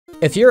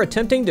If you're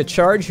attempting to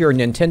charge your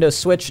Nintendo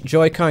Switch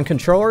Joy-Con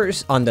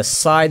controllers on the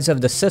sides of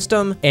the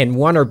system and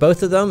one or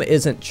both of them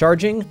isn't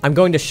charging, I'm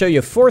going to show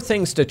you 4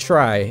 things to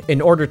try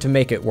in order to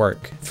make it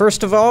work.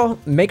 First of all,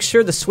 make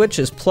sure the Switch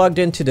is plugged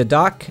into the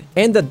dock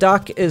and the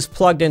dock is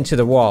plugged into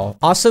the wall.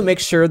 Also make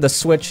sure the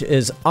Switch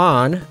is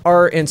on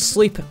or in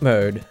sleep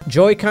mode.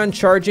 Joy-Con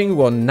charging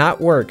will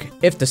not work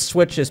if the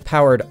Switch is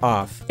powered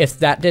off. If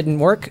that didn't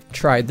work,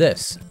 try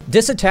this.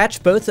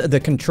 Disattach both of the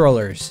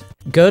controllers.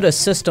 Go to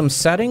System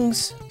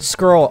Settings,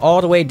 scroll all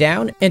the way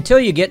down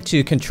until you get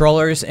to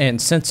Controllers and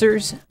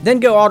Sensors, then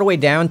go all the way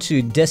down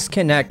to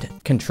Disconnect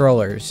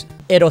Controllers.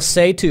 It'll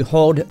say to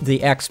hold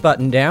the X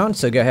button down,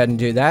 so go ahead and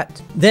do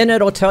that. Then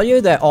it'll tell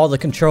you that all the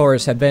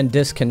controllers have been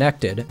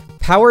disconnected.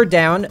 Power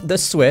down the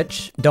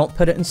Switch, don't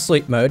put it in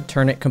sleep mode,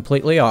 turn it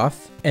completely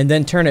off, and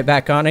then turn it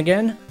back on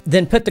again.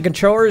 Then put the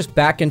controllers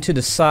back into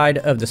the side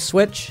of the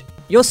Switch.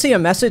 You'll see a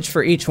message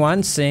for each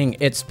one saying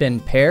it's been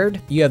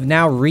paired. You have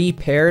now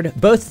re-paired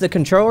both the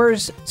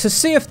controllers to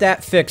see if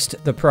that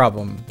fixed the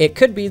problem. It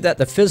could be that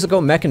the physical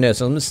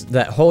mechanisms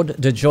that hold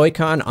the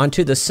Joy-Con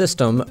onto the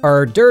system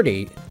are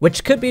dirty,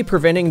 which could be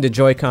preventing the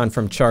Joy-Con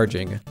from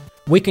charging.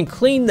 We can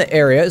clean the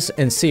areas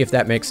and see if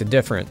that makes a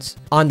difference.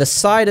 On the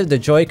side of the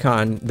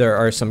Joy-Con, there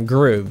are some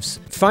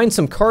grooves. Find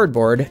some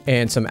cardboard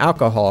and some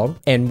alcohol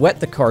and wet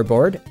the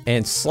cardboard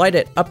and slide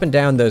it up and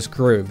down those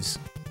grooves.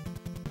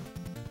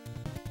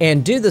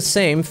 And do the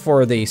same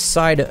for the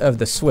side of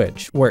the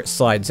Switch where it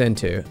slides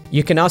into.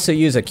 You can also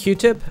use a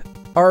Q-tip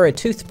or a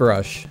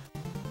toothbrush.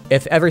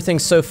 If everything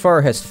so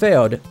far has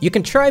failed, you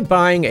can try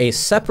buying a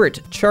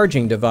separate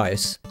charging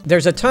device.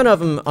 There's a ton of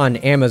them on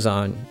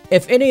Amazon.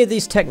 If any of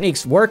these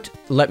techniques worked,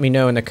 let me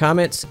know in the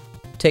comments.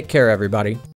 Take care, everybody.